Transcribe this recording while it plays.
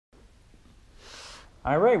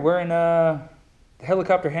All right, we're in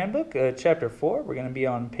Helicopter Handbook, Chapter 4. We're going to be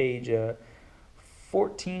on page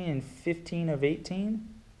 14 and 15 of 18.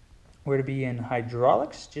 We're to be in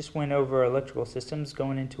hydraulics. Just went over electrical systems,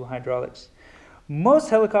 going into hydraulics. Most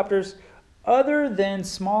helicopters, other than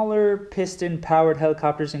smaller piston-powered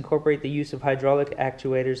helicopters, incorporate the use of hydraulic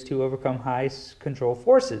actuators to overcome high control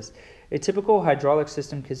forces. A typical hydraulic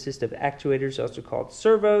system consists of actuators, also called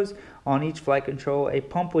servos, on each flight control, a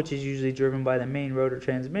pump which is usually driven by the main rotor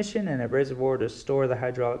transmission, and a reservoir to store the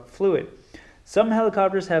hydraulic fluid. Some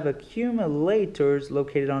helicopters have accumulators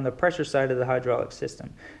located on the pressure side of the hydraulic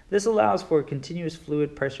system. This allows for continuous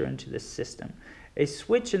fluid pressure into the system. A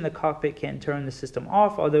switch in the cockpit can turn the system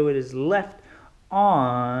off, although it is left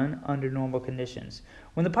on under normal conditions.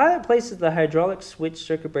 When the pilot places the hydraulic switch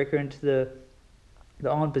circuit breaker into the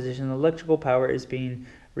on position, the electrical power is being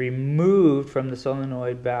removed from the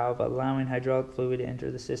solenoid valve, allowing hydraulic fluid to enter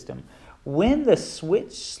the system. When the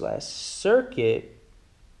switch/circuit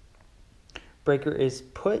breaker is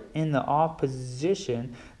put in the off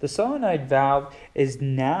position, the solenoid valve is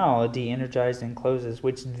now de-energized and closes,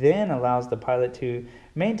 which then allows the pilot to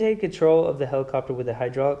maintain control of the helicopter with the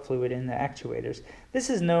hydraulic fluid in the actuators.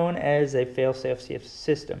 This is known as a fail-safe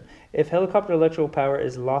system. If helicopter electrical power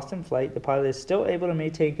is lost in flight, the pilot is still able to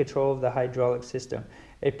maintain control of the hydraulic system.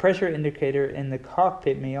 A pressure indicator in the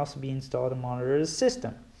cockpit may also be installed to monitor the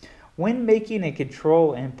system. When making a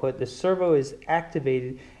control input, the servo is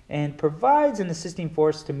activated and provides an assisting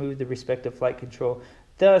force to move the respective flight control,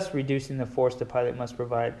 thus reducing the force the pilot must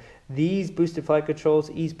provide. These boosted flight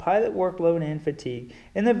controls ease pilot workload and fatigue.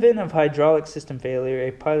 In the event of hydraulic system failure,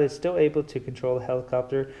 a pilot is still able to control the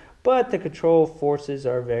helicopter, but the control forces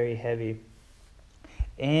are very heavy.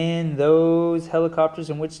 And those helicopters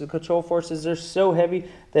in which the control forces are so heavy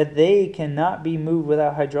that they cannot be moved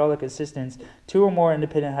without hydraulic assistance, 2 or more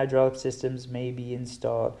independent hydraulic systems may be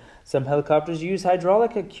installed. Some helicopters use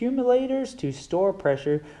hydraulic accumulators to store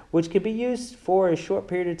pressure, which can be used for a short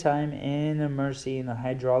period of time in emergency and the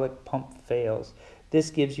hydraulic pump fails.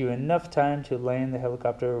 This gives you enough time to land the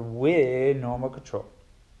helicopter with normal control.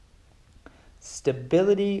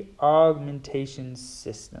 Stability augmentation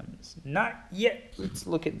systems. Not yet. Let's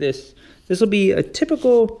look at this. This will be a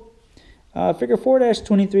typical figure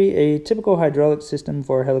 4-23, a typical hydraulic system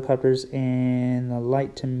for helicopters in the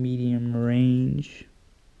light to medium range.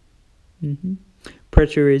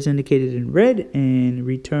 Pressure is indicated in red and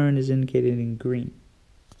return is indicated in green.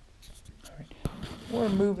 All right. We're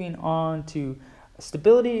moving on to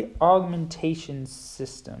stability augmentation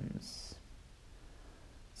systems.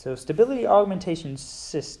 So stability augmentation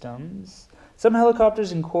systems. Some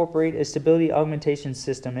helicopters incorporate a stability augmentation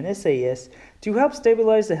system, an SAS, to help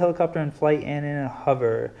stabilize the helicopter in flight and in a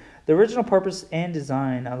hover. The original purpose and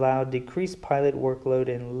design allowed decreased pilot workload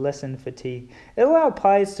and lessened fatigue. It allowed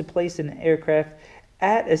pilots to place an aircraft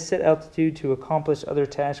at a set altitude to accomplish other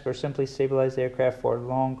tasks or simply stabilize the aircraft for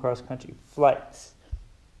long cross-country flights.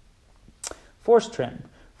 Force trim.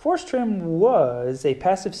 Force trim was a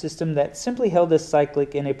passive system that simply held a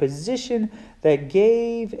cyclic in a position that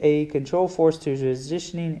gave a control force to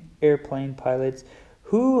transitioning airplane pilots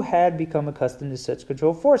who had become accustomed to such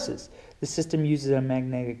control forces. The system uses a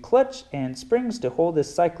magnetic clutch and springs to hold the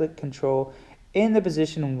cyclic control in the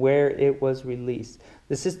position where it was released.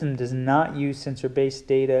 The system does not use sensor-based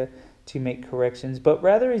data to make corrections, but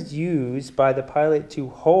rather is used by the pilot to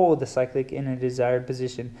hold the cyclic in a desired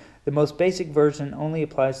position. The most basic version only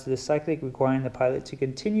applies to the cyclic, requiring the pilot to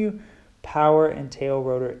continue power and tail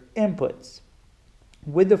rotor inputs.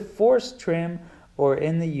 With the force trim or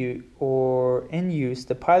in use,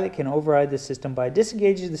 the pilot can override the system by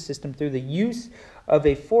disengaging the system through the use of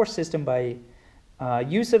a force system by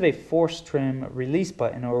use of a force trim release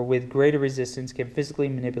button, or with greater resistance can physically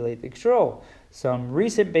manipulate the control. Some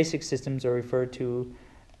recent basic systems are referred to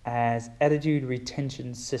as attitude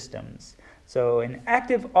retention systems. So an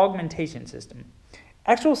active augmentation system.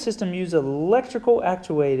 Actual system use electrical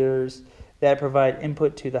actuators that provide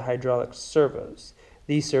input to the hydraulic servos.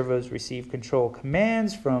 These servos receive control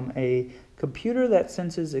commands from a computer that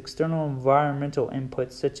senses external environmental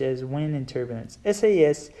inputs such as wind and turbulence.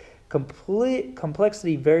 SAS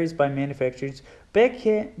complexity varies by manufacturers,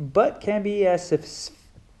 but can be as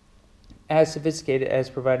sophisticated as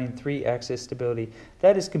providing 3-axis stability.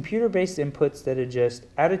 That is, computer-based inputs that adjust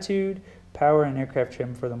attitude, power, and aircraft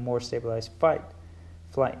trim for the more stabilized flight.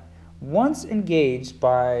 Once engaged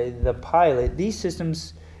by the pilot, these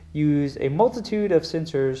systems use a multitude of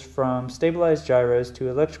sensors, from stabilized gyros to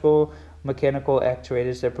electrical mechanical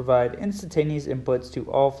actuators, that provide instantaneous inputs to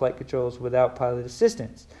all flight controls without pilot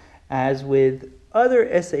assistance. As with other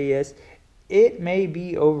SAS, it may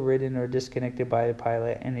be overridden or disconnected by the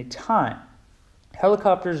pilot at any time.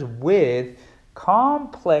 Helicopters with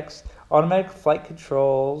complex automatic flight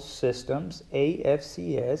control systems,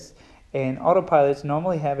 AFCS, and autopilots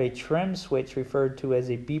normally have a trim switch referred to as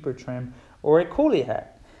a beeper trim or a coolie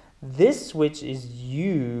hat. This switch is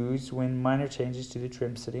used when minor changes to the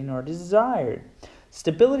trim setting are desired.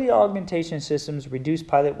 Stability augmentation systems reduce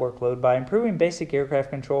pilot workload by improving basic aircraft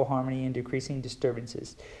control harmony and decreasing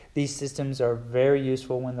disturbances. These systems are very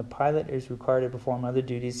useful when the pilot is required to perform other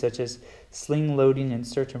duties such as sling loading and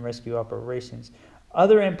search and rescue operations.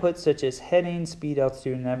 Other inputs such as heading, speed,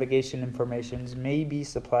 altitude, and navigation informations may be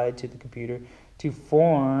supplied to the computer to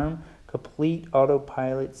form complete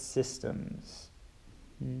autopilot systems.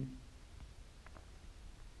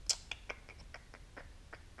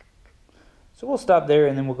 So we'll stop there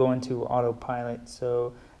and then we'll go into autopilot.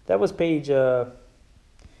 So that was page,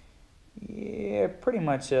 pretty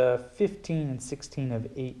much 15 and 16 of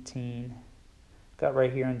 18. Got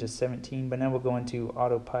right here into 17, but now we'll go into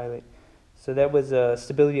autopilot. So that was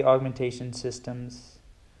stability augmentation systems.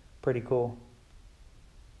 Pretty cool.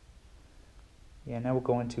 Yeah, now we'll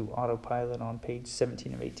go into autopilot on page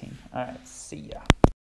 17 of 18. All right, see ya.